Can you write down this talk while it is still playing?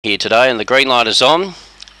here today, and the green light is on,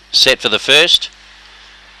 set for the first.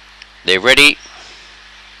 They're ready.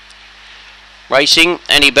 Racing.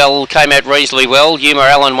 Annie Bell came out reasonably well. Yuma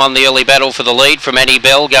Allen won the early battle for the lead from Annie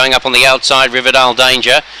Bell. Going up on the outside, Riverdale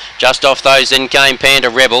Danger. Just off those then came Panda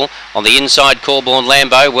Rebel. On the inside, Corborn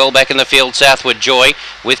Lambo. Well back in the field, Southward Joy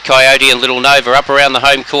with Coyote and Little Nova up around the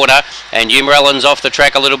home quarter. And Yuma Allen's off the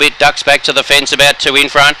track a little bit. Ducks back to the fence, about two in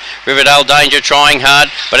front. Riverdale Danger trying hard,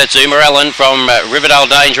 but it's Yuma Allen from Riverdale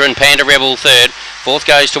Danger and Panda Rebel third. Fourth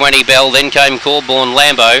goes to Annie Bell, then came Corborn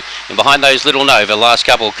Lambo, and behind those Little Nova, last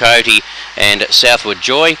couple Coyote and Southward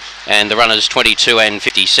Joy, and the runners 22 and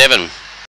 57.